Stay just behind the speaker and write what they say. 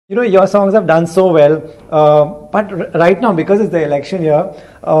You know, your songs have done so well, but right now, because it's the election year,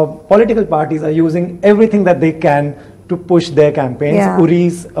 political parties are using everything that they can to push their campaigns. Yeah.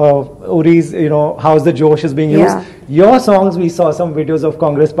 Uri's, you know, How's the Josh is being used. Yeah. Your songs, we saw some videos of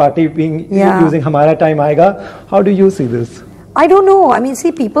Congress party being using Apna Time Aayega. How do you see this? I don't know. I mean,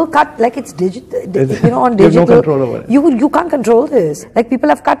 see, people cut like it's digital. You know, on digital, you have no control over it. You can't control this. Like people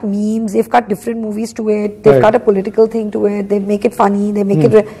have cut memes, they've cut different movies to it, they've cut a political thing to it, they make it funny, they make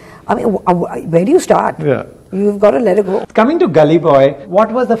it. I mean, where do you start? Yeah, you've got to let it go. Coming to Gully Boy,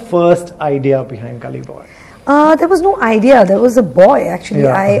 what was the first idea behind Gully Boy? There was no idea. There was a boy actually.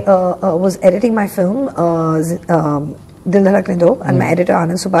 I was editing my film, Dil Dhadakne Do, and my editor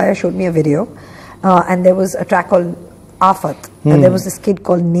Anand Subaya showed me a video, and there was a track called Afat, and there was this kid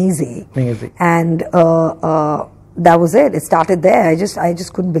called Neze, and that was it. It started there. I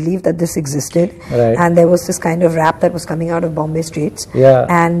just couldn't believe that this existed, and there was this kind of rap that was coming out of Bombay streets,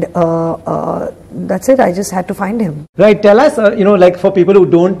 and that's it. I just had to find him. Right. Tell us, you know, like for people who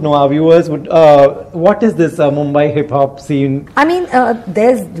don't know, our viewers would, what is this Mumbai hip hop scene? I mean,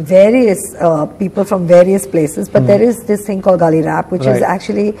 there's various people from various places, but there is this thing called Gully rap, which is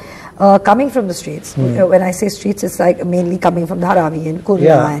actually coming from the streets. When I say streets, it's like mainly coming from Dharavi and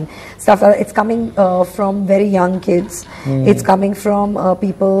Korea and stuff. It's coming from very young kids. It's coming from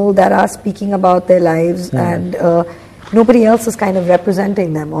people that are speaking about their lives, and nobody else is kind of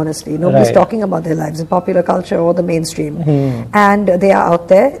representing them, honestly. Nobody's talking about their lives in popular culture or the mainstream. And they are out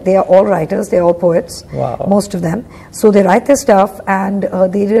there. They are all writers. They're all poets, most of them. So they write their stuff, and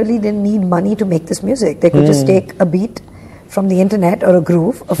they really didn't need money to make this music. They could just take a beat from the internet or a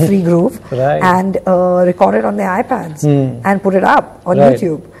groove, a free groove, and record it on their iPads and put it up on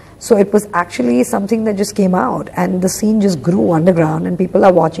YouTube. So it was actually something that just came out, and the scene just grew underground, and people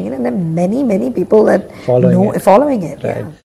are watching it, and there are many people that following it.